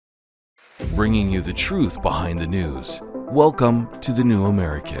bringing you the truth behind the news. Welcome to The New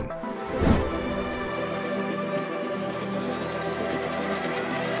American.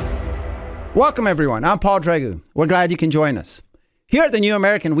 Welcome, everyone. I'm Paul Dragu. We're glad you can join us. Here at The New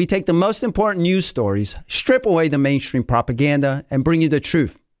American, we take the most important news stories, strip away the mainstream propaganda, and bring you the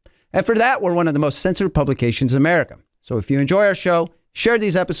truth. And for that, we're one of the most censored publications in America. So if you enjoy our show, share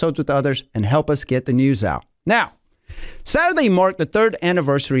these episodes with others and help us get the news out. Now, Saturday marked the third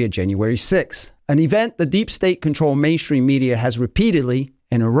anniversary of January 6th, an event the deep state-controlled mainstream media has repeatedly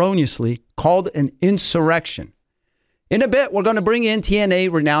and erroneously called an insurrection. In a bit, we're going to bring in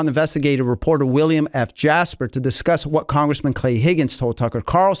TNA renowned investigative reporter William F. Jasper to discuss what Congressman Clay Higgins told Tucker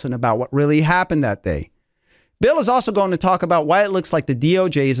Carlson about what really happened that day. Bill is also going to talk about why it looks like the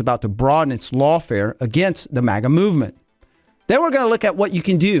DOJ is about to broaden its lawfare against the MAGA movement. Then we're going to look at what you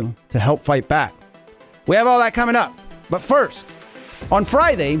can do to help fight back. We have all that coming up. But first, on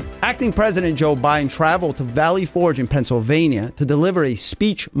Friday, acting President Joe Biden traveled to Valley Forge in Pennsylvania to deliver a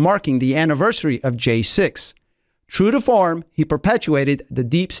speech marking the anniversary of J6. True to form, he perpetuated the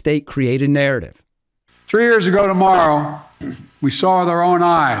deep state-created narrative. 3 years ago tomorrow, we saw with our own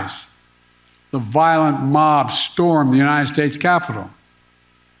eyes the violent mob storm the United States Capitol.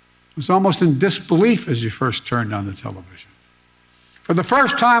 It was almost in disbelief as you first turned on the television. For the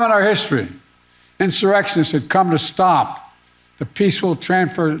first time in our history, insurrectionists had come to stop the peaceful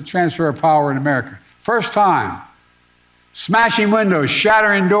transfer of power in America. First time. Smashing windows,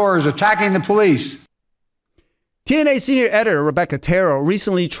 shattering doors, attacking the police. TNA senior editor Rebecca Terrell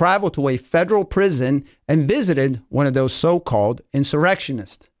recently traveled to a federal prison and visited one of those so-called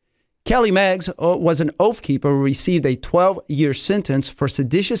insurrectionists. Kelly Meggs was an oath keeper who received a 12-year sentence for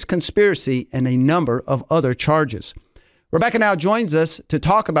seditious conspiracy and a number of other charges. Rebecca now joins us to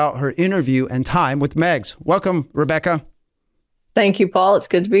talk about her interview and time with Meggs. Welcome, Rebecca. Thank you, Paul. It's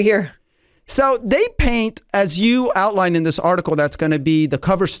good to be here. So they paint, as you outlined in this article that's going to be the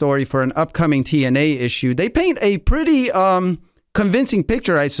cover story for an upcoming TNA issue, they paint a pretty convincing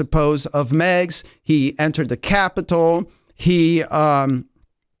picture, I suppose, of Meggs. He entered the Capitol.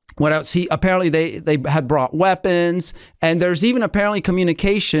 What else? Apparently they had brought weapons, and there's even apparently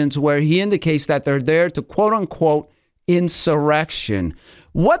communications where he indicates that they're there to quote unquote insurrection.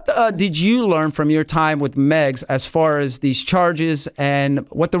 What did you learn from your time with Meggs as far as these charges and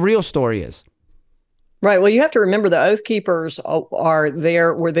what the real story is? Right. Well, you have to remember the Oath Keepers were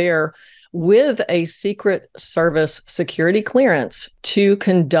there with a Secret Service security clearance for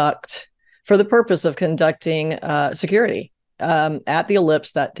the purpose of conducting security. At the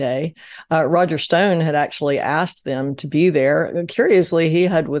Ellipse that day. Roger Stone had actually asked them to be there. Curiously, he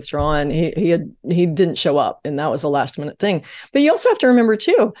had withdrawn. He didn't show up, and that was a last minute thing. But you also have to remember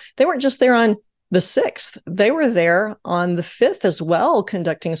too, they weren't just there on the 6th. They were there on the 5th as well,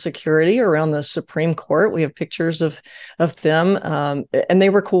 conducting security around the Supreme Court. We have pictures of them, and they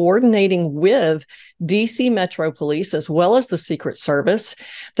were coordinating with DC Metro Police as well as the Secret Service.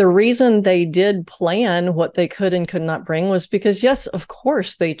 The reason they did plan what they could and could not bring was because, yes, of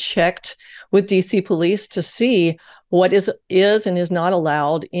course, they checked with DC Police to see what is and is not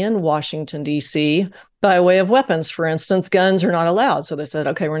allowed in Washington, D.C. by way of weapons. For instance, guns are not allowed. So they said,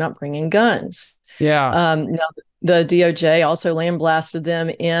 okay, we're not bringing guns. Yeah. Now, the DOJ also lambasted them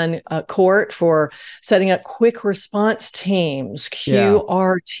in court for setting up quick response teams,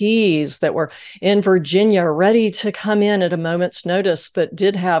 QRTs that were in Virginia, ready to come in at a moment's notice that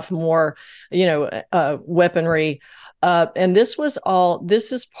did have more, weaponry. And this is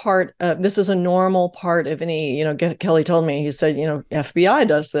a normal part of any, Kelly told me, he said, FBI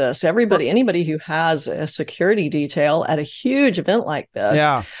does this. Anybody who has a security detail at a huge event like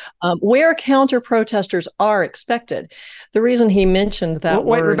this, where counter protesters are expected. The reason he mentioned that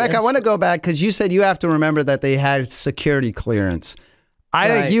wait, Rebecca, I want to go back because you said you have to remember that they had security clearance. I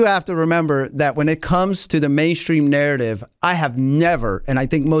think you have to remember that when it comes to the mainstream narrative, I have never, and I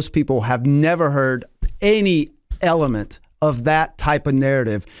think most people have never heard any element of that type of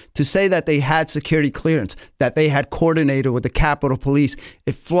narrative to say that they had security clearance, that they had coordinated with the Capitol Police.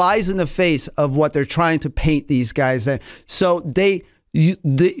 It flies in the face of what they're trying to paint these guys in. So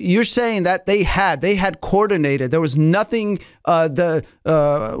you're saying that they had coordinated. There was nothing. The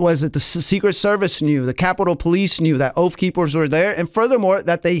Secret Service knew, the Capitol Police knew that Oath Keepers were there, and furthermore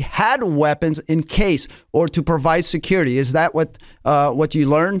that they had weapons in case or to provide security. Is that what you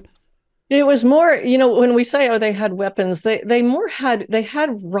learned? It was more, when we say, oh, they had weapons, they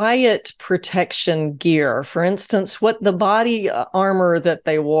had riot protection gear. For instance, what the body armor that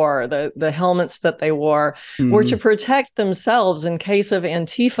they wore, the helmets that they wore, were to protect themselves in case of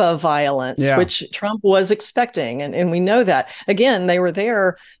Antifa violence, which Trump was expecting. And we know that. Again, they were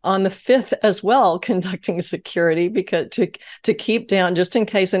there on the 5th as well, conducting security because to keep down, just in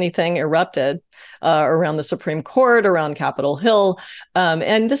case anything erupted. Around the Supreme Court, around Capitol Hill.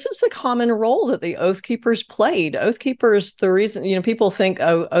 And this is a common role that the Oath Keepers played. Oath Keepers, the reason, people think,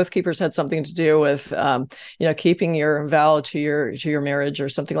 oh, Oath Keepers had something to do with, keeping your vow to your marriage or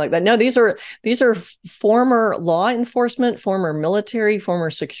something like that. No, these are former law enforcement, former military,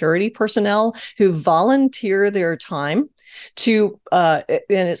 former security personnel who volunteer their time to, and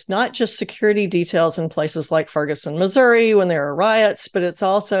it's not just security details in places like Ferguson, Missouri, when there are riots, but it's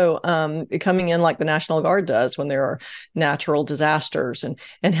also coming in like the National Guard does when there are natural disasters and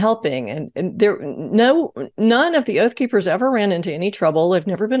helping. And none of the Oath Keepers ever ran into any trouble. They've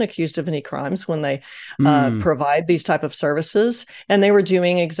never been accused of any crimes when they provide these type of services. And they were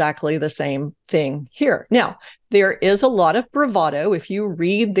doing exactly the same thing here. Now, there is a lot of bravado. If you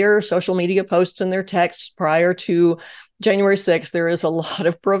read their social media posts and their texts prior to January 6th, there is a lot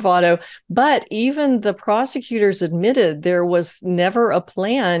of bravado. But even the prosecutors admitted there was never a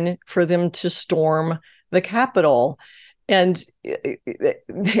plan for them to storm the Capitol. And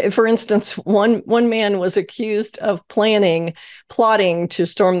for instance, one man was accused of plotting to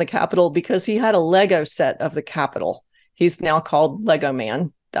storm the Capitol because he had a Lego set of the Capitol. He's now called Lego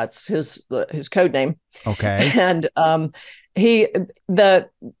Man. That's his code name. Okay. And the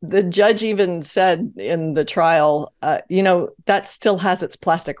judge even said in the trial, that still has its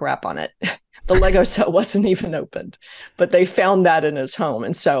plastic wrap on it. The Lego set wasn't even opened, but they found that in his home.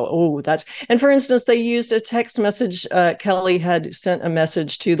 And so, and for instance, they used a text message. Kelly had sent a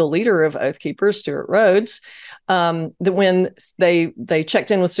message to the leader of Oath Keepers, Stuart Rhodes, that when they checked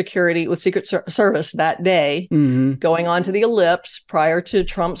in with security, with Secret Service that day, going on to the Ellipse prior to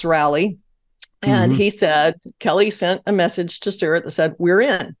Trump's rally. And Kelly sent a message to Stuart that said, "We're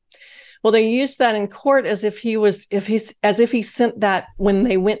in." Well, they used that in court as if he sent that when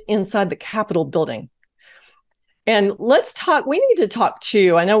they went inside the Capitol building. And let's talk. We need to talk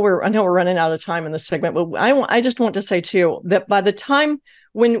too. I know we're running out of time in this segment, but I just want to say too that by the time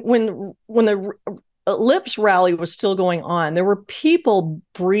when the Ellipse rally was still going on, there were people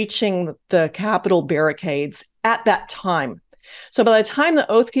breaching the Capitol barricades at that time. So by the time the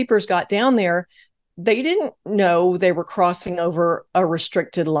Oath Keepers got down there, they didn't know they were crossing over a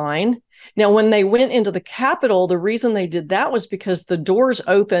restricted line. Now, when they went into the Capitol, the reason they did that was because the doors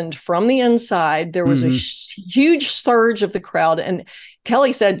opened from the inside. There was a huge surge of the crowd. And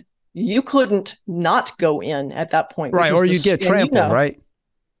Kelly said you couldn't not go in at that point. Right. Or you get trampled, right?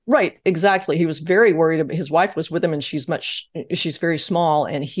 Right, exactly. He was very worried. His wife was with him, and she's very small,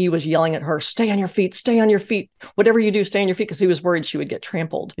 and he was yelling at her, "Stay on your feet, stay on your feet. Whatever you do, stay on your feet," because he was worried she would get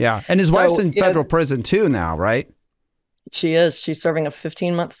trampled. Yeah, and his wife's in federal prison too now, right? She is. She's serving a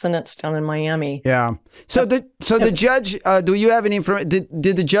 15-month sentence down in Miami. Yeah. So the judge, do you have any information?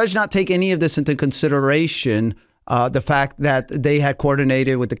 Did the judge not take any of this into consideration? The fact that they had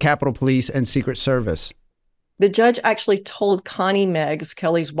coordinated with the Capitol Police and Secret Service. The judge actually told Connie Meggs,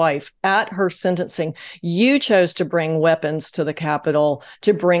 Kelly's wife, at her sentencing, "You chose to bring weapons to the Capitol,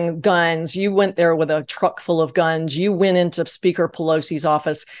 to bring guns. You went there with a truck full of guns. You went into Speaker Pelosi's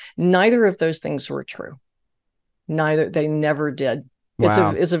office." Neither of those things were true. They never did.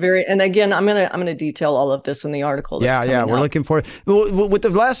 Wow. It's a very, and again, I'm gonna detail all of this in the article. We're looking for it. With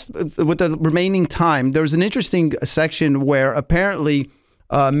the remaining time, there's an interesting section where apparently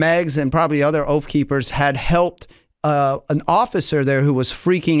Meggs and probably other Oath Keepers had helped an officer there who was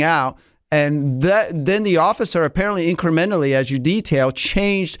freaking out. And then the officer apparently incrementally, as you detail,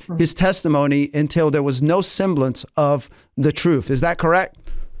 changed his testimony until there was no semblance of the truth. Is that correct?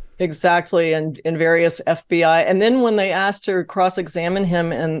 Exactly. And in various FBI. And then when they asked to cross-examine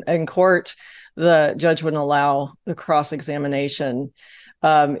him in court, the judge wouldn't allow the cross-examination.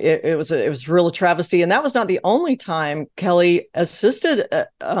 It was real travesty. And that was not the only time Kelly assisted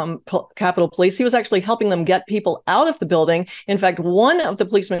Capitol Police. He was actually helping them get people out of the building. In fact, one of the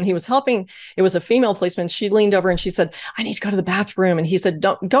policemen he was helping, it was a female policeman. She leaned over and she said, "I need to go to the bathroom." And he said,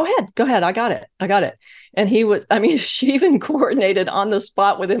 "Don't, go ahead. I got it. And she even coordinated on the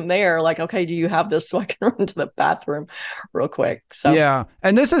spot with him there, like, "Okay, do you have this so I can run to the bathroom real quick?" So yeah.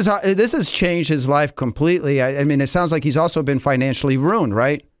 And this has changed his life completely. I mean, it sounds like he's also been financially ruined,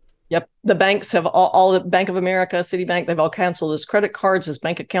 right? Yep. The banks have all the Bank of America, Citibank, they've all canceled his credit cards, his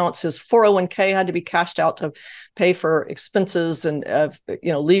bank accounts, his 401k had to be cashed out to pay for expenses and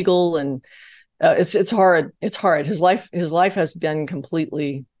legal, and it's hard. It's hard. His life has been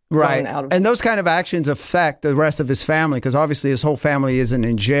completely right out of. And those kind of actions affect the rest of his family, because obviously his whole family isn't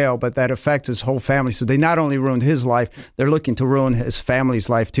in jail, but that affects his whole family. So they not only ruined his life, they're looking to ruin his family's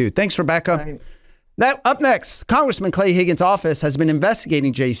life too. Thanks, Rebecca. Right. Now, up next, Congressman Clay Higgins' office has been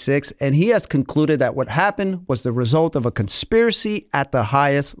investigating J6, and he has concluded that what happened was the result of a conspiracy at the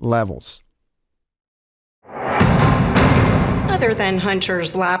highest levels. Other than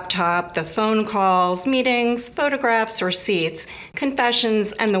Hunter's laptop, the phone calls, meetings, photographs, receipts,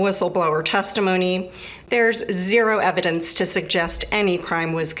 confessions, and the whistleblower testimony, there's zero evidence to suggest any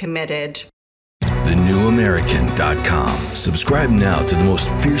crime was committed. TheNewAmerican.com. Subscribe now to the most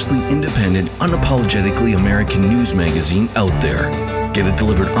fiercely independent, unapologetically American news magazine out there. Get it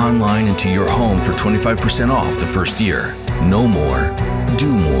delivered online and to your home for 25% off the first year. Know more.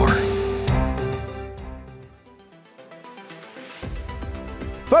 Do more.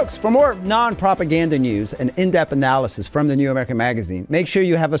 Folks, for more non-propaganda news and in-depth analysis from the New American Magazine, make sure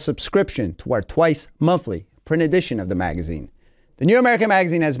you have a subscription to our twice-monthly print edition of the magazine. The New American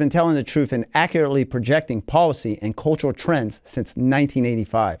Magazine has been telling the truth and accurately projecting policy and cultural trends since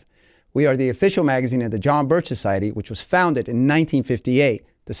 1985. We are the official magazine of the John Birch Society, which was founded in 1958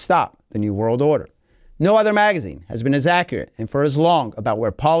 to stop the New World Order. No other magazine has been as accurate and for as long about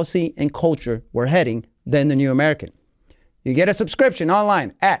where policy and culture were heading than the New American. You get a subscription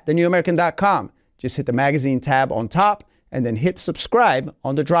online at thenewamerican.com. Just hit the magazine tab on top and then hit subscribe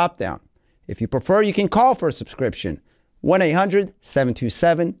on the drop-down. If you prefer, you can call for a subscription.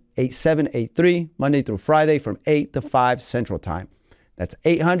 1-800-727-8783, Monday through Friday from 8 to 5 Central Time. That's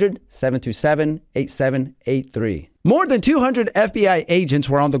 800-727-8783. More than 200 FBI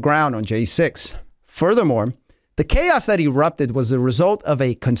agents were on the ground on J6. Furthermore, the chaos that erupted was the result of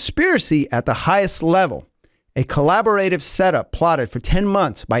a conspiracy at the highest level, a collaborative setup plotted for 10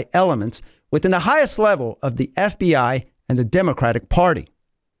 months by elements within the highest level of the FBI and the Democratic Party.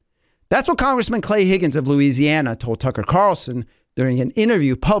 That's what Congressman Clay Higgins of Louisiana told Tucker Carlson during an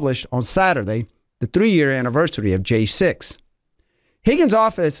interview published on Saturday, the 3-year anniversary of J6. Higgins'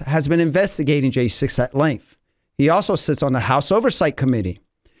 office has been investigating J6 at length. He also sits on the House Oversight Committee.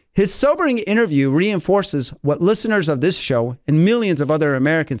 His sobering interview reinforces what listeners of this show and millions of other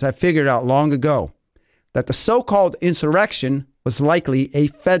Americans have figured out long ago, that the so-called insurrection was likely a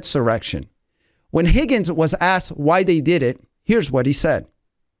Fedsurrection. When Higgins was asked why they did it, here's what he said.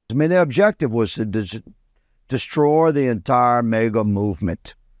 I mean, the objective was to destroy the entire MAGA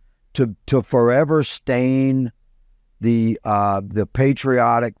movement, to forever stain the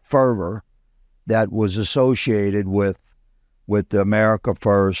patriotic fervor that was associated with the America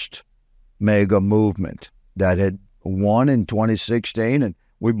First MAGA movement that had won in 2016 and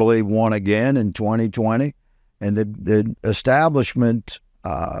we believe won again in 2020. And the establishment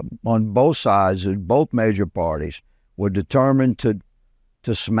on both sides, of both major parties, were determined to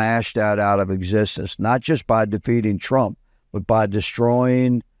smash that out of existence, not just by defeating Trump, but by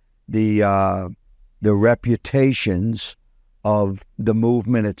destroying the reputations of the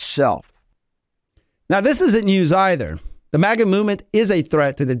movement itself. Now, this isn't news either. The MAGA movement is a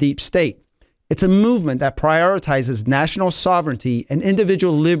threat to the deep state. It's a movement that prioritizes national sovereignty and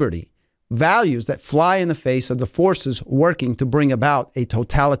individual liberty, values that fly in the face of the forces working to bring about a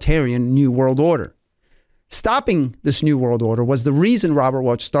totalitarian New World Order. Stopping this New World Order was the reason Robert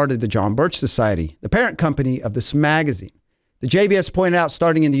Welch started the John Birch Society, the parent company of this magazine. The JBS pointed out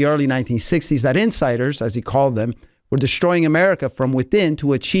starting in the early 1960s that insiders, as he called them, were destroying America from within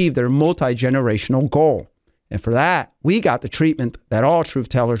to achieve their multi-generational goal. And for that, we got the treatment that all truth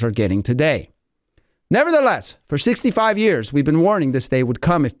tellers are getting today. Nevertheless, for 65 years, we've been warning this day would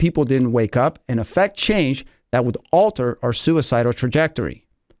come if people didn't wake up and effect change that would alter our suicidal trajectory.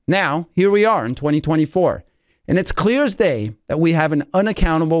 Now, here we are in 2024, and it's clear as day that we have an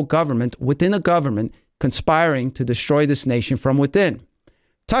unaccountable government within a government conspiring to destroy this nation from within.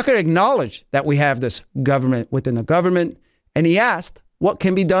 Tucker acknowledged that we have this government within a government, and he asked what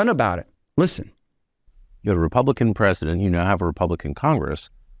can be done about it. Listen. You have a Republican president, you now have a Republican Congress,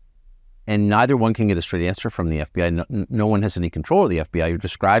 and neither one can get a straight answer from the FBI. No one has any control of the FBI. You're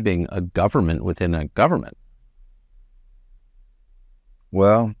describing a government within a government.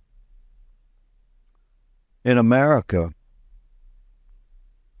 Well, in America,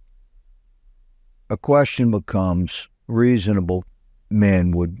 a question becomes reasonable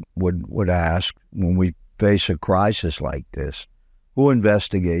men would ask when we face a crisis like this, who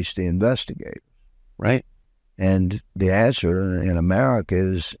investigates the investigators? Right. And the answer in America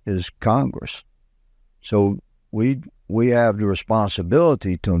is Congress. So we have the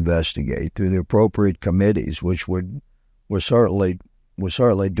responsibility to investigate through the appropriate committees, which we're certainly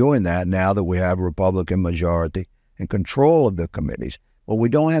doing that now that we have a Republican majority and control of the committees. But we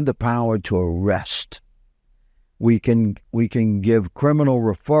don't have the power to arrest. We can give criminal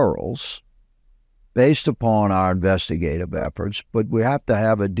referrals based upon our investigative efforts, but we have to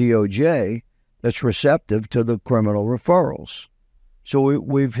have a DOJ that's receptive to the criminal referrals. So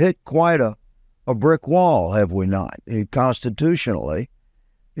we've hit quite a brick wall, have we not? Constitutionally,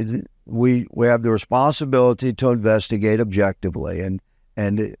 we have the responsibility to investigate objectively,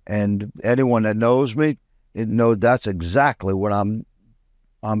 and anyone that knows me knows that's exactly what I'm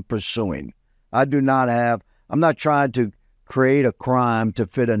pursuing. I'm not trying to create a crime to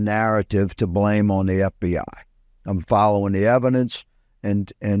fit a narrative to blame on the FBI. I'm following the evidence,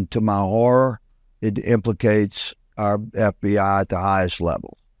 and to my horror, it implicates our FBI at the highest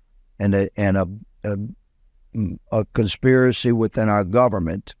level, and a conspiracy within our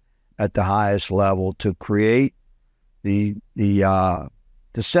government at the highest level to create to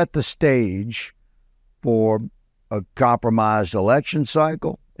set the stage for a compromised election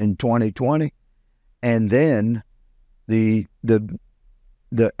cycle in 2020, and then the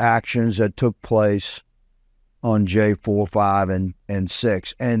actions that took place on J4, 5, and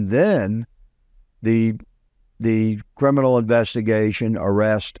 6, and then the criminal investigation,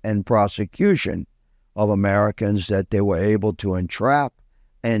 arrest, and prosecution of Americans that they were able to entrap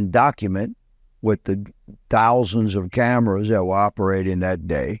and document with the thousands of cameras that were operating that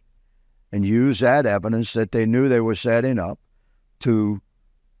day, and use that evidence that they knew they were setting up to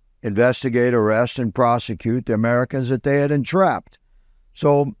investigate, arrest, and prosecute the Americans that they had entrapped.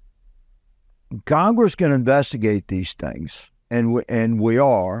 So Congress can investigate these things, and we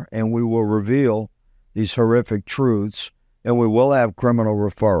will reveal these horrific truths, and we will have criminal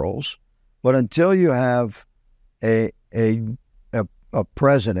referrals. But until you have a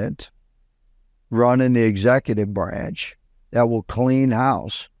president running the executive branch that will clean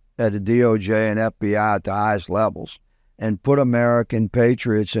house at the DOJ and FBI at the highest levels and put American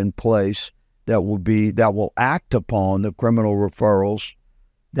patriots in place that will act upon the criminal referrals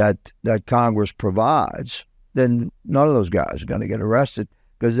that Congress provides, then none of those guys are going to get arrested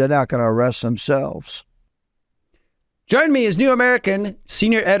because they're not going to arrest themselves. Join me as New American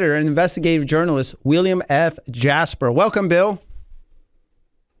senior editor and investigative journalist William F. J6’er. Welcome, Bill.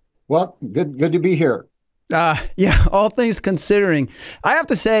 Well, good to be here. Yeah, all things considering, I have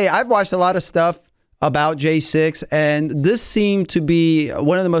to say I've watched a lot of stuff about J6, and this seemed to be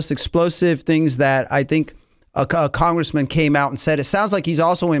one of the most explosive things that I think a congressman came out and said. It sounds like he's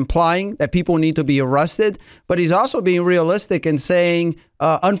also implying that people need to be arrested, but he's also being realistic and saying,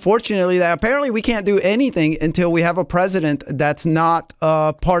 unfortunately, that apparently we can't do anything until we have a president that's not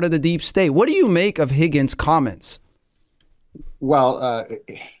part of the deep state. What do you make of Higgins' comments? Well,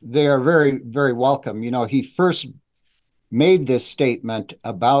 they are very, very welcome. You know, he first made this statement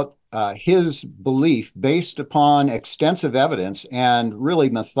about his belief based upon extensive evidence and really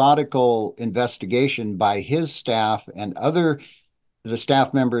methodical investigation by his staff and the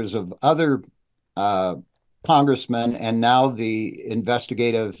staff members of other congressmen, and now the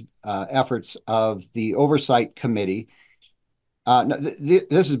investigative efforts of the Oversight Committee.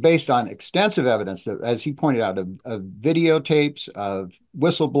 This is based on extensive evidence, that, as he pointed out, of videotapes, of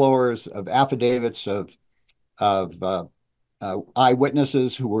whistleblowers, of affidavits, of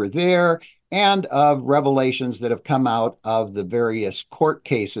eyewitnesses who were there, and of revelations that have come out of the various court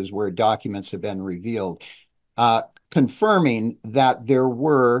cases where documents have been revealed, confirming that there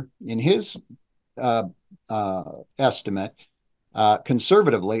were, in his estimate,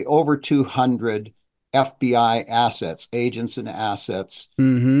 conservatively, over 200 FBI assets, agents and assets,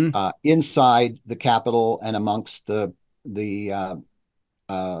 inside the Capitol and amongst the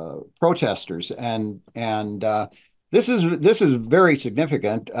protesters, and this is very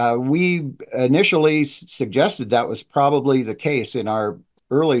significant. We initially suggested that was probably the case in our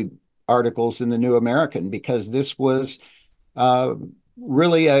early articles in the New American, because this was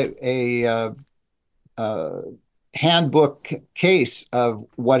really a handbook case of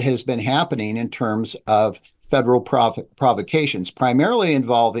what has been happening in terms of federal provocations, primarily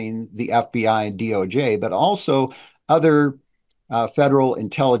involving the FBI and DOJ, but also other federal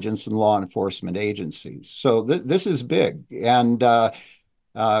intelligence and law enforcement agencies. So this is big. And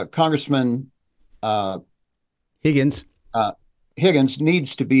Congressman Higgins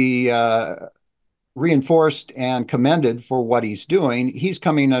needs to be reinforced and commended for what he's doing. He's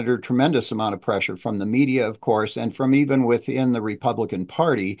coming under tremendous amount of pressure from the media, of course, and from even within the Republican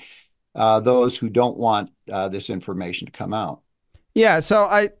Party those who don't want this information to come out. Yeah. So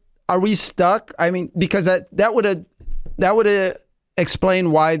are we stuck? I mean, because that would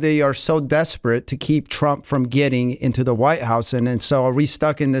explain why they are so desperate to keep Trump from getting into the White House. And so are we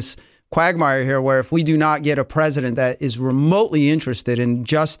stuck in this quagmire here where if we do not get a president that is remotely interested in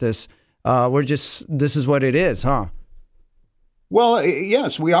justice, this is what it is, huh? Well,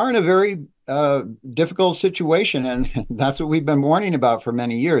 yes, we are in a very difficult situation, and that's what we've been warning about for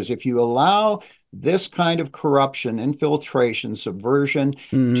many years. If you allow this kind of corruption, infiltration, subversion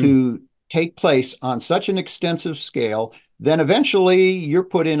to take place on such an extensive scale, then eventually you're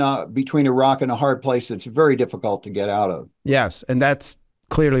put in between a rock and a hard place that's very difficult to get out of. Yes, and that's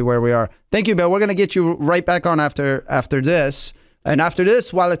clearly where we are. Thank you, Bill. We're going to get you right back on after this. And after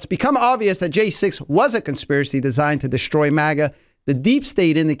this, while it's become obvious that J6 was a conspiracy designed to destroy MAGA, the deep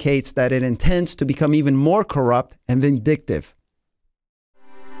state indicates that it intends to become even more corrupt and vindictive.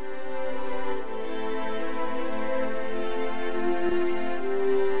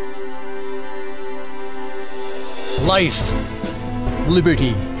 Life,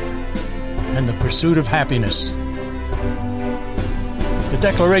 liberty, and the pursuit of happiness. The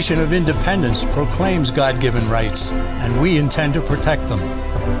Declaration of Independence proclaims God-given rights, and we intend to protect them.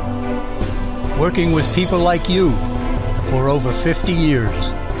 Working with people like you for over 50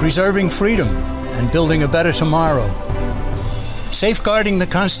 years, preserving freedom and building a better tomorrow. Safeguarding the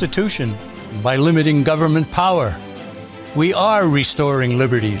Constitution by limiting government power. We are restoring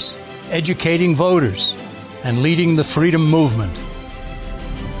liberties, educating voters, and leading the freedom movement.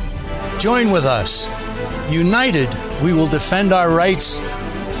 Join with us. United, we will defend our rights.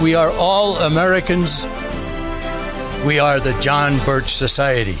 We are all Americans. We are the John Birch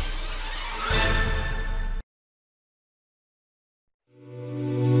Society.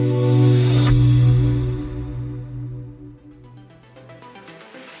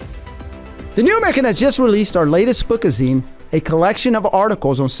 The New American has just released our latest bookazine, a collection of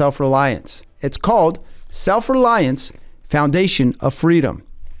articles on self-reliance. It's called Self-Reliance, Foundation of Freedom.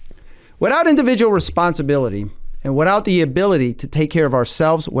 Without individual responsibility and without the ability to take care of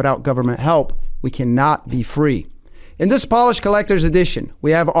ourselves without government help, we cannot be free. In this polished collector's edition,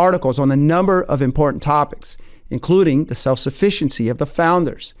 we have articles on a number of important topics, including the self-sufficiency of the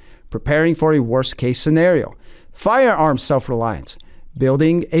founders, preparing for a worst-case scenario, firearms self-reliance,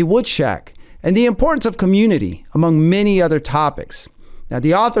 building a wood shack, and the importance of community, among many other topics. Now,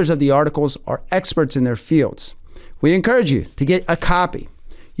 the authors of the articles are experts in their fields. We encourage you to get a copy.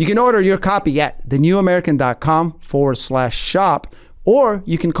 You can order your copy at thenewamerican.com/shop, or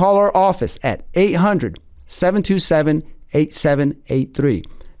you can call our office at 800-727-8783.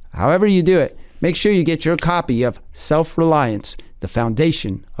 However you do it, make sure you get your copy of Self-Reliance, the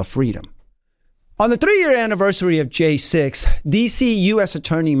Foundation of Freedom. On the 3-year anniversary of J6, D.C. U.S.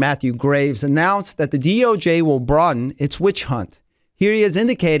 Attorney Matthew Graves announced that the DOJ will broaden its witch hunt. Here he is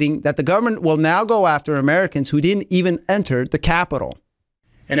indicating that the government will now go after Americans who didn't even enter the Capitol.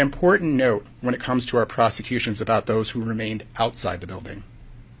 An important note when it comes to our prosecutions about those who remained outside the building.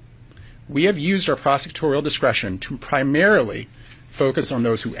 We have used our prosecutorial discretion to primarily focus on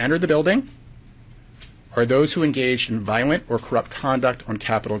those who entered the building or those who engaged in violent or corrupt conduct on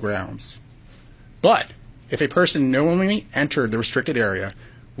Capitol grounds. But if a person knowingly entered the restricted area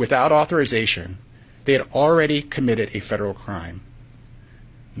without authorization, they had already committed a federal crime.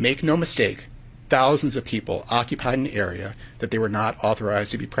 Make no mistake, thousands of people occupied an area that they were not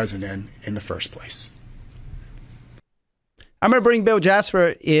authorized to be present in the first place. I'm going to bring Bill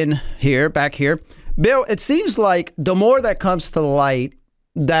J6’er in here, back here. Bill, it seems like the more that comes to light,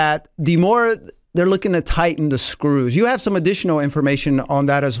 that the more they're looking to tighten the screws. You have some additional information on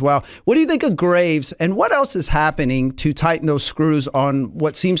that as well. What do you think of Graves, and what else is happening to tighten those screws on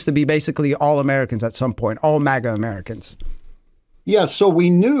what seems to be basically all Americans at some point, all MAGA Americans? Yeah, so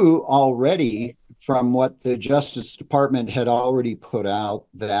we knew already from what the Justice Department had already put out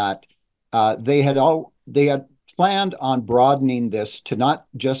that they had planned on broadening this to not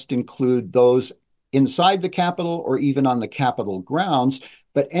just include those inside the Capitol or even on the Capitol grounds,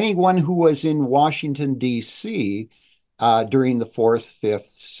 but anyone who was in Washington, D.C. During the 4th,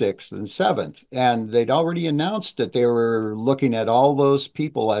 5th, 6th, and 7th. And they'd already announced that they were looking at all those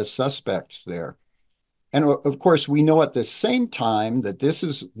people as suspects there. And of course, we know at the same time that this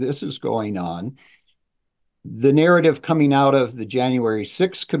is going on. The narrative coming out of the January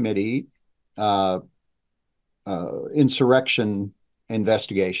 6th committee insurrection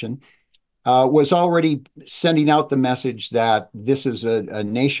investigation was already sending out the message that this is a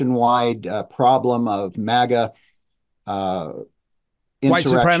nationwide problem of MAGA white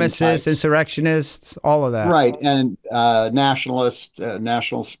insurrection supremacists, types. insurrectionists, all of that. Right, and nationalists,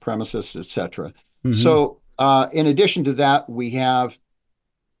 national supremacists, etc. Mm-hmm. So, in addition to that, we have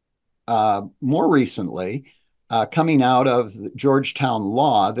more recently, coming out of the Georgetown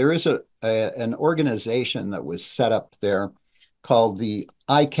Law, there is an organization that was set up there called the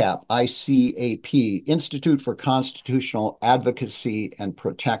ICAP, Institute for Constitutional Advocacy and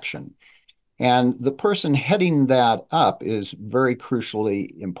Protection. And the person heading that up is very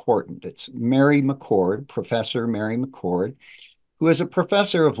crucially important. It's Mary McCord, Professor Mary McCord, who is a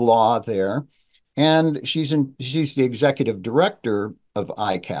professor of law there. And she's the executive director of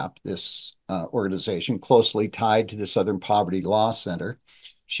ICAP, this organization closely tied to the Southern Poverty Law Center.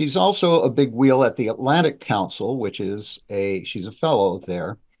 She's also a big wheel at the Atlantic Council, which is she's a fellow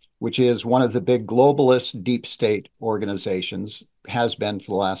there, which is one of the big globalist deep state organizations, has been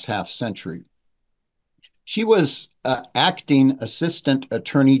for the last half century. She was acting assistant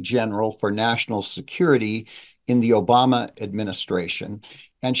attorney general for national security in the Obama administration.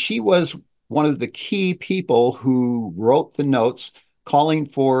 And she was one of the key people who wrote the notes calling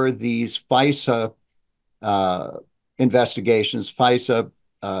for these FISA investigations, FISA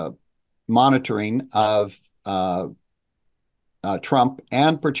monitoring of Trump,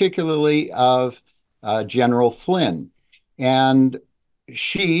 and particularly of General Flynn. And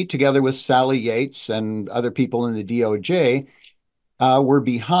she, together with Sally Yates and other people in the DOJ, were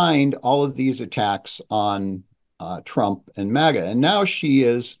behind all of these attacks on Trump and MAGA. And now she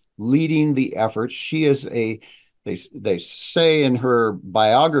is leading the effort. She is they say in her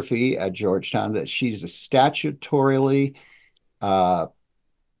biography at Georgetown that she's a statutorily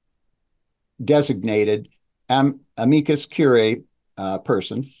designated amicus curiae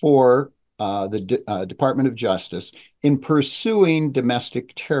person for the Department of Justice in pursuing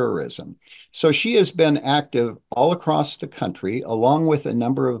domestic terrorism. So she has been active all across the country, along with a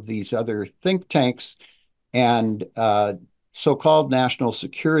number of these other think tanks and so-called national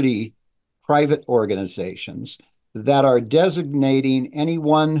security private organizations that are designating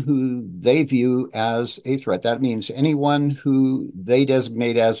anyone who they view as a threat. That means anyone who they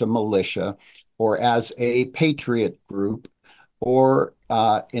designate as a militia or as a patriot group, or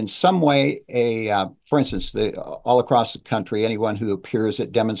in some way, for instance, all across the country, anyone who appears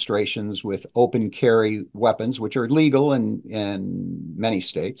at demonstrations with open carry weapons, which are legal in many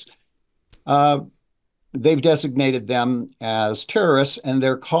states, they've designated them as terrorists, and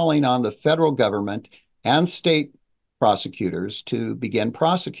they're calling on the federal government and state prosecutors to begin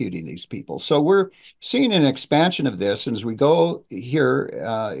prosecuting these people. So we're seeing an expansion of this. And as we go here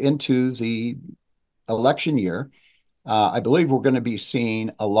into the election year, I believe we're going to be seeing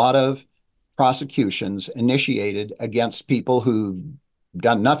a lot of prosecutions initiated against people who've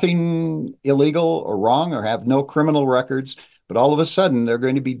done nothing illegal or wrong or have no criminal records, but all of a sudden they're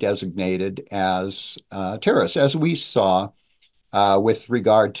going to be designated as terrorists, as we saw with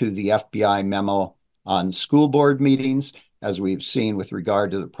regard to the FBI memo on school board meetings, as we've seen with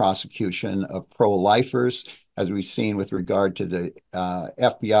regard to the prosecution of pro-lifers, as we've seen with regard to the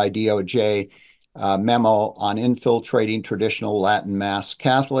FBI DOJ memo on infiltrating traditional Latin Mass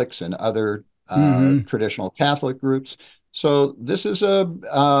Catholics and other traditional Catholic groups. So this is a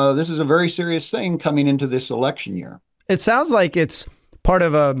very serious thing coming into this election year. It sounds like it's part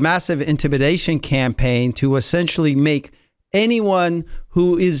of a massive intimidation campaign to essentially make anyone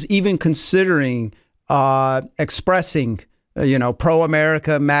who is even considering expressing,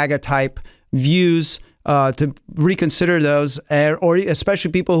 pro-America, MAGA type views to reconsider those, or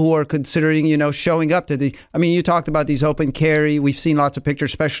especially people who are considering, showing up to the. I mean, you talked about these open carry. We've seen lots of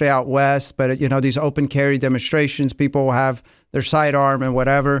pictures, especially out west. But these open carry demonstrations, people will have their sidearm and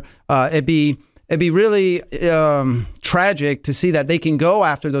whatever. It'd be really tragic to see that they can go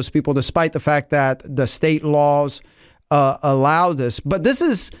after those people, despite the fact that the state laws allow this. But this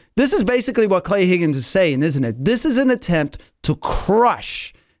is basically what Clay Higgins is saying, isn't it? This is an attempt to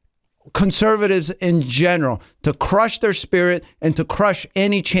crush conservatives in general, to crush their spirit and to crush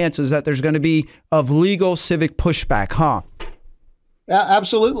any chances that there's going to be of legal civic pushback, huh?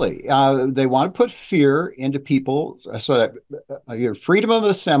 Absolutely. They want to put fear into people so that your freedom of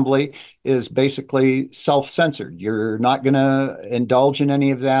assembly is basically self-censored. You're not going to indulge in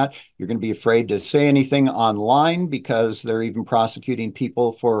any of that. You're going to be afraid to say anything online because they're even prosecuting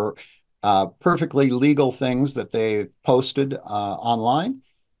people for perfectly legal things that they've posted online.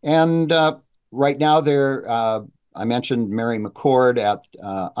 And right now, I mentioned Mary McCord at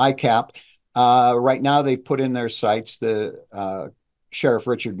ICAP. Right now, they've put in their sights the Sheriff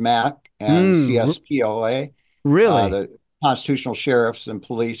Richard Mack and CSPOA, really, the Constitutional Sheriffs and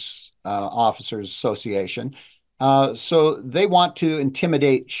Police Officers Association. So they want to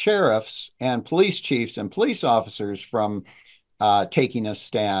intimidate sheriffs and police chiefs and police officers from taking a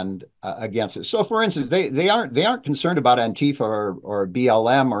stand against it. So, for instance, they aren't concerned about Antifa or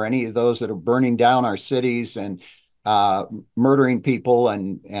BLM or any of those that are burning down our cities and murdering people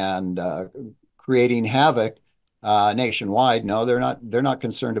and creating havoc nationwide. No, they're not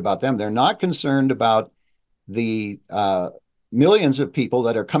concerned about them. They're not concerned about the millions of people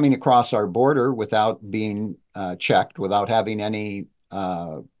that are coming across our border without being checked, without having any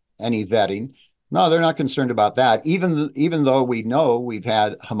vetting. No, they're not concerned about that. Even though we know we've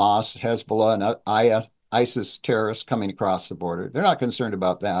had Hamas, Hezbollah, and ISIS terrorists coming across the border, they're not concerned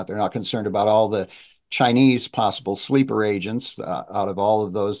about that. They're not concerned about all the Chinese possible sleeper agents out of all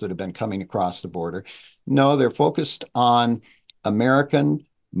of those that have been coming across the border. No, they're focused on American.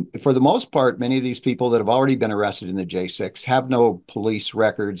 For the most part, many of these people that have already been arrested in the J6 have no police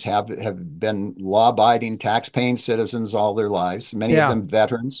records, have been law-abiding, tax-paying citizens all their lives. Many of them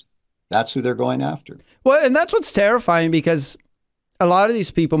veterans. That's who they're going after. Well, and that's what's terrifying, because a lot of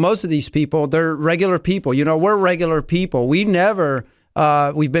these people, most of these people, they're regular people. You know, we're regular people. We've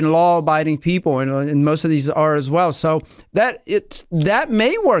been law-abiding people, and most of these are as well. So that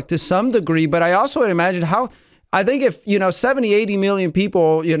may work to some degree, but I also would imagine I think if, 70, 80 million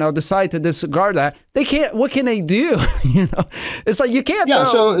people, decide to disregard that, they can't, what can they do? It's like you can't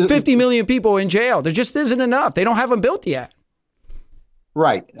throw 50 million people in jail. There just isn't enough. They don't have them built yet.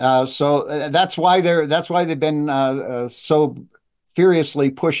 Right. So that's why they've been so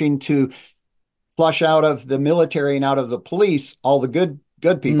furiously pushing to flush out of the military and out of the police all the good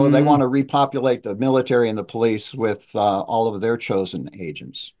people. They want to repopulate the military and the police with all of their chosen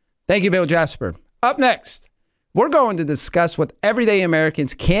agents. Thank you, Bill Jasper. Up next, we're going to discuss what everyday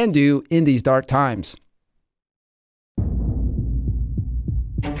Americans can do in these dark times.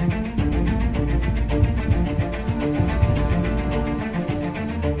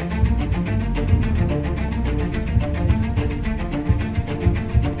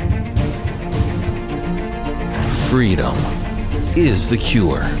 Freedom is the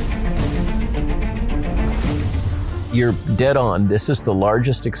cure. You're dead on. This is the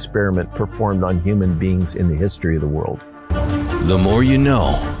largest experiment performed on human beings in the history of the world. The more you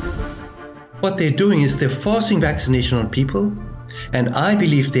know. What they're doing is they're forcing vaccination on people, and I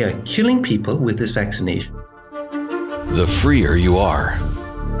believe they are killing people with this vaccination. The freer you are.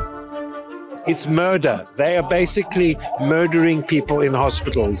 It's murder. They are basically murdering people in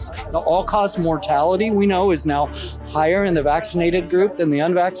hospitals. The all-cause mortality we know is now higher in the vaccinated group than the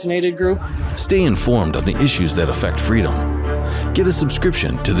unvaccinated group. Stay informed on the issues that affect freedom. Get a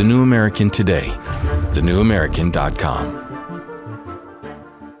subscription to The New American today. thenewamerican.com.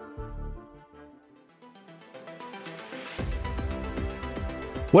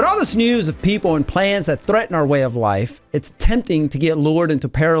 With all this news of people and plans that threaten our way of life, it's tempting to get lured into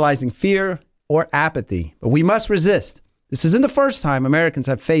paralyzing fear or apathy, but we must resist. This isn't the first time Americans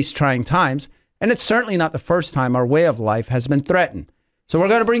have faced trying times, and it's certainly not the first time our way of life has been threatened. So we're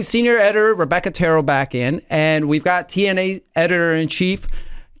going to bring senior editor Rebecca Terrell back in, and we've got TNA editor-in-chief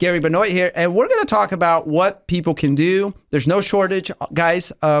Gary Benoit here, and we're going to talk about what people can do. There's no shortage,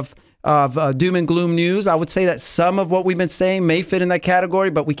 guys, of doom and gloom news. I would say that some of what we've been saying may fit in that category,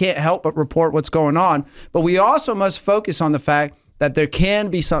 but we can't help but report what's going on. But we also must focus on the fact that there can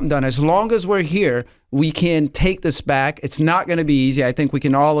be something done. As long as we're here, we can take this back. It's not going to be easy. I think we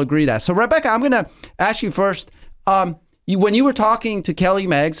can all agree that. So, Rebecca, I'm going to ask you first. When you were talking to Kelly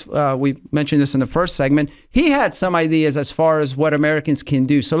Meggs, we mentioned this in the first segment, he had some ideas as far as what Americans can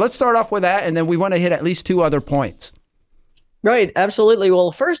do. So let's start off with that, and then we want to hit at least two other points. Right, absolutely.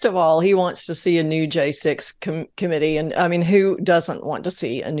 Well, first of all, he wants to see a new J6 committee. And I mean, who doesn't want to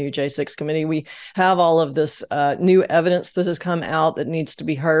see a new J6 committee? We have all of this new evidence that has come out that needs to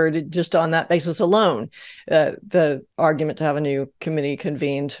be heard just on that basis alone. The argument to have a new committee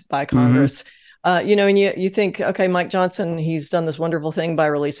convened by Congress. And you think, okay, Mike Johnson, he's done this wonderful thing by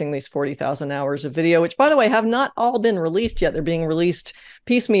releasing these 40,000 hours of video, which, by the way, have not all been released yet. They're being released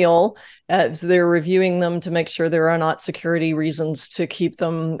piecemeal as they're reviewing them to make sure there are not security reasons to keep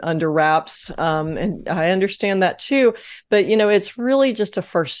them under wraps. And I understand that too. But, it's really just a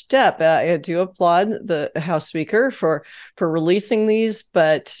first step. I do applaud the House Speaker for releasing these,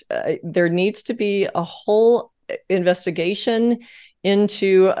 but there needs to be a whole investigation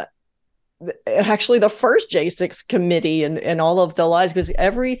into actually the first J6 committee and all of the lies, because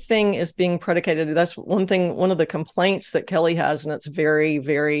everything is being predicated. That's one of the complaints that Kelly has, and it's very,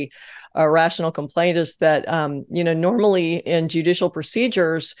 very rational complaint is that, normally in judicial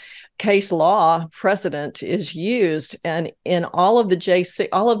procedures, case law precedent is used, and in all of the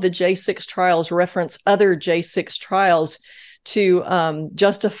J6 trials reference other J6 trials to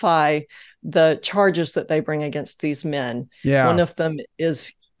justify the charges that they bring against these men. Yeah. One of them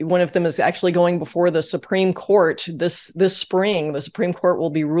is actually going before the Supreme Court this spring. The Supreme Court will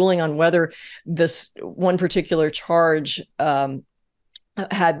be ruling on whether this one particular charge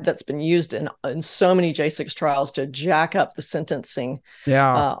that's been used in so many J6 trials to jack up the sentencing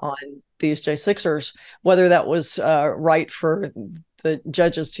on these J6'ers, whether that was right for the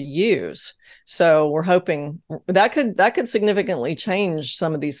judges to use. So we're hoping that could significantly change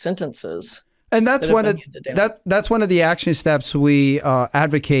some of these sentences. And that's one of the action steps we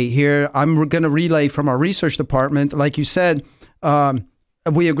advocate here. I'm going to relay from our research department. Like you said,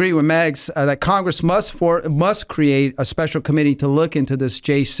 we agree with Megs that Congress must create a special committee to look into this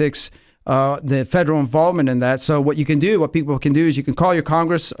J6, the federal involvement in that. So what people can do is you can call your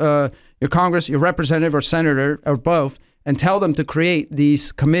Congress, your representative or senator or both, and tell them to create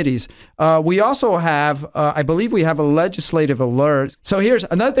these committees. We also have, I believe we have a legislative alert. So here's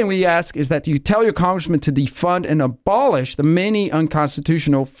another thing we ask is that you tell your congressman to defund and abolish the many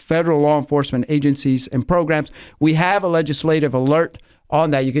unconstitutional federal law enforcement agencies and programs. We have a legislative alert on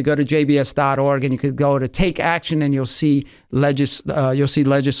that. You could go to jbs.org and you could go to take action and you'll see legislative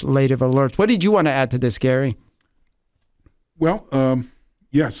alerts. What did you want to add to this, Gary? Well,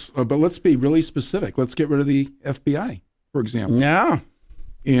 yes, but let's be really specific. Let's get rid of the FBI, for example. Yeah.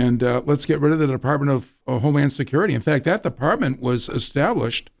 And let's get rid of the Department of Homeland Security. In fact, that department was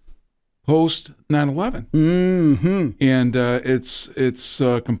established post 9/11. Mm-hmm. And it's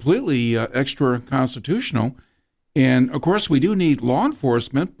completely extra constitutional. And, of course, we do need law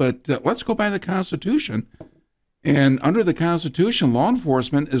enforcement, but let's go by the Constitution. And under the Constitution, law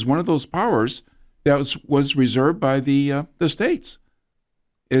enforcement is one of those powers that was reserved by the states.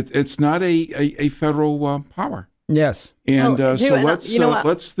 It's not a federal power. Yes. And let's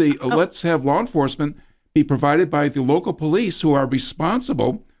have law enforcement be provided by the local police who are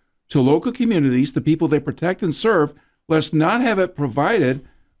responsible to local communities, the people they protect and serve. Let's not have it provided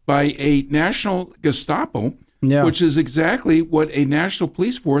by a national Gestapo, which is exactly what a national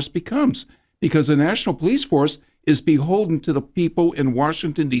police force becomes, because a national police force is beholden to the people in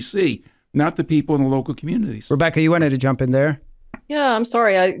Washington, D.C., not the people in the local communities. Rebecca, you wanted to jump in there? Yeah, I'm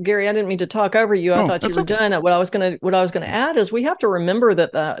sorry, Gary. I didn't mean to talk over you. I thought you were done. What I was going to add is we have to remember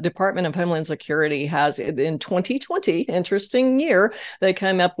that the Department of Homeland Security has, in 2020, interesting year, they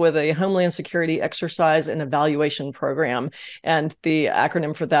came up with a Homeland Security Exercise and Evaluation Program, and the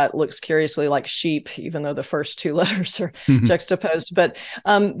acronym for that looks curiously like sheep, even though the first two letters are juxtaposed. But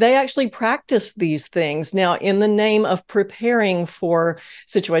they actually practice these things now in the name of preparing for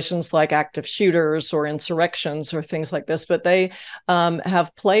situations like active shooters or insurrections or things like this. But they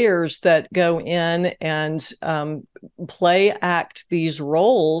have players that go in and play act these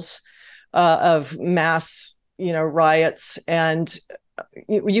roles of mass, riots. And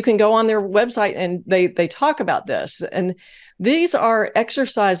you can go on their website and they talk about this. And these are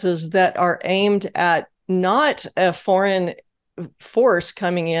exercises that are aimed at not a foreign force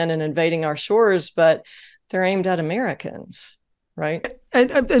coming in and invading our shores, but they're aimed at Americans, right? And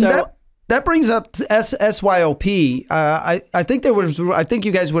that brings up SYOP. I think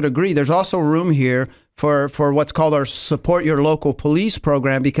you guys would agree. There's also room here for what's called our Support Your Local Police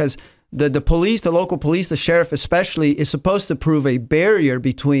program, because the police, the local police, the sheriff especially, is supposed to prove a barrier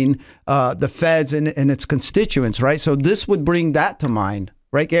between the feds and its constituents, right? So this would bring that to mind,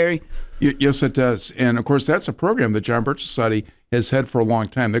 right, Gary? Yes, it does. And of course, that's a program that John Birch Society has had for a long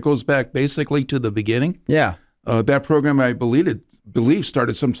time. That goes back basically to the beginning. Yeah. That program, I believe,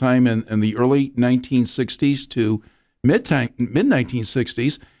 started sometime in the early 1960s to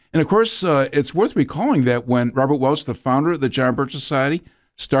mid-1960s. And, of course, it's worth recalling that when Robert Welch, the founder of the John Birch Society,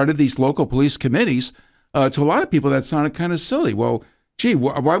 started these local police committees, to a lot of people that sounded kind of silly. Well, gee,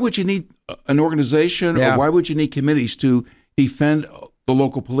 why would you need an organization or why would you need committees to defend the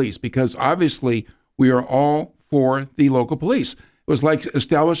local police? Because, obviously, we are all for the local police. It was like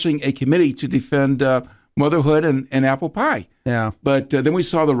establishing a committee to defend motherhood and apple pie. Yeah. But then we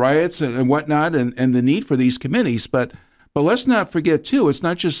saw the riots and whatnot and the need for these committees. But let's not forget, too, it's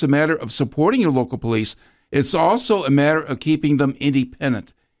not just a matter of supporting your local police. It's also a matter of keeping them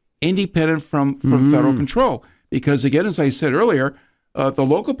independent from federal control. Because, again, as I said earlier, the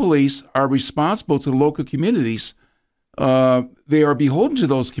local police are responsible to the local communities. They are beholden to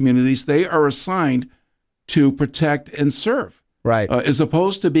those communities. They are assigned to protect and serve. Right. As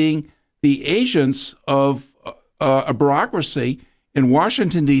opposed to being the agents of a bureaucracy in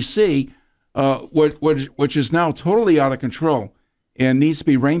Washington, D.C., which is now totally out of control and needs to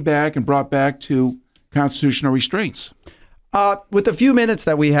be reined back and brought back to constitutional restraints. With the few minutes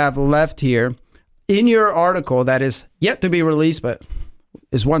that we have left here, in your article that is yet to be released, but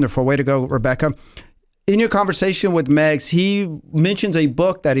is wonderful. Way to go, Rebecca. In your conversation with Megs, he mentions a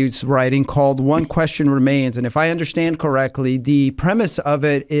book that he's writing called One Question Remains. And if I understand correctly, the premise of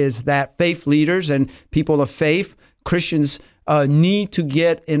it is that faith leaders and people of faith, Christians, need to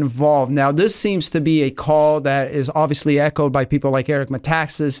get involved. Now, this seems to be a call that is obviously echoed by people like Eric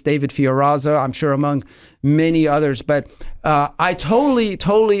Metaxas, David Fioraza, I'm sure among many others. But I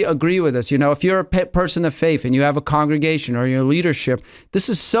totally agree with this. You know, if you're a person of faith and you have a congregation or your leadership, this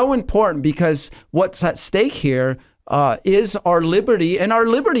is so important because what's at stake here is our liberty and our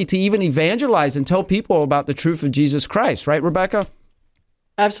liberty to even evangelize and tell people about the truth of Jesus Christ. Right, Rebecca?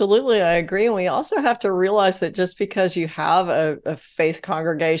 Absolutely, I agree. And we also have to realize that just because you have a faith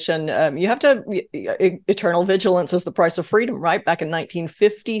congregation, you have to, eternal vigilance is the price of freedom, right? Back in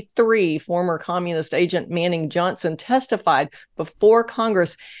 1953, former communist agent Manning Johnson testified before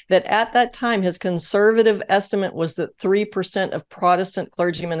Congress that at that time, his conservative estimate was that 3% of Protestant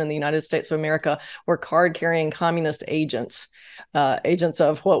clergymen in the United States of America were card-carrying communist agents, agents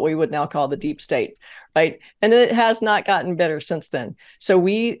of what we would now call the deep state. Right. And it has not gotten better since then. So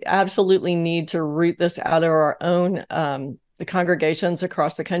we absolutely need to root this out of our own the congregations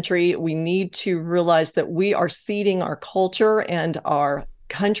across the country. We need to realize that we are ceding our culture and our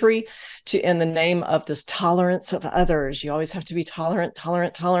country to in the name of this tolerance of others. You always have to be tolerant.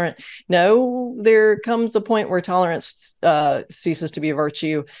 No, there comes a point where tolerance ceases to be a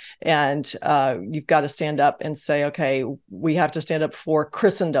virtue, and you've got to stand up and say, okay, we have to stand up for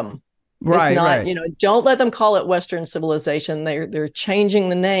Christendom. Right, it's not, right. You know, don't let them call it Western civilization. They're changing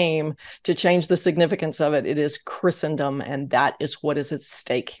the name to change the significance of it. It is Christendom, and that is what is at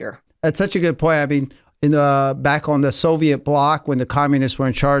stake here. That's such a good point. I mean, back on the Soviet bloc, when the communists were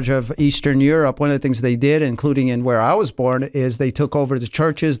in charge of Eastern Europe, one of the things they did, including in where I was born, is they took over the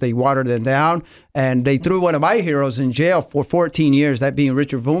churches, they watered them down, and they threw one of my heroes in jail for 14 years, that being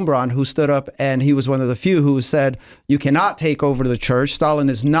Richard Wurmbrand, who stood up, and he was one of the few who said, you cannot take over the church. Stalin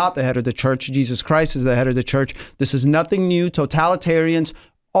is not the head of the church. Jesus Christ is the head of the church. This is nothing new. Totalitarians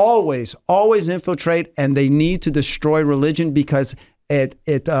always infiltrate, and they need to destroy religion because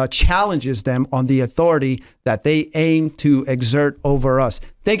it challenges them on the authority that they aim to exert over us.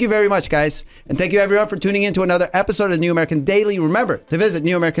 Thank you very much, guys. And thank you, everyone, for tuning in to another episode of the New American Daily. Remember to visit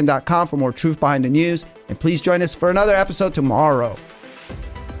newamerican.com for more truth behind the news. And please join us for another episode tomorrow.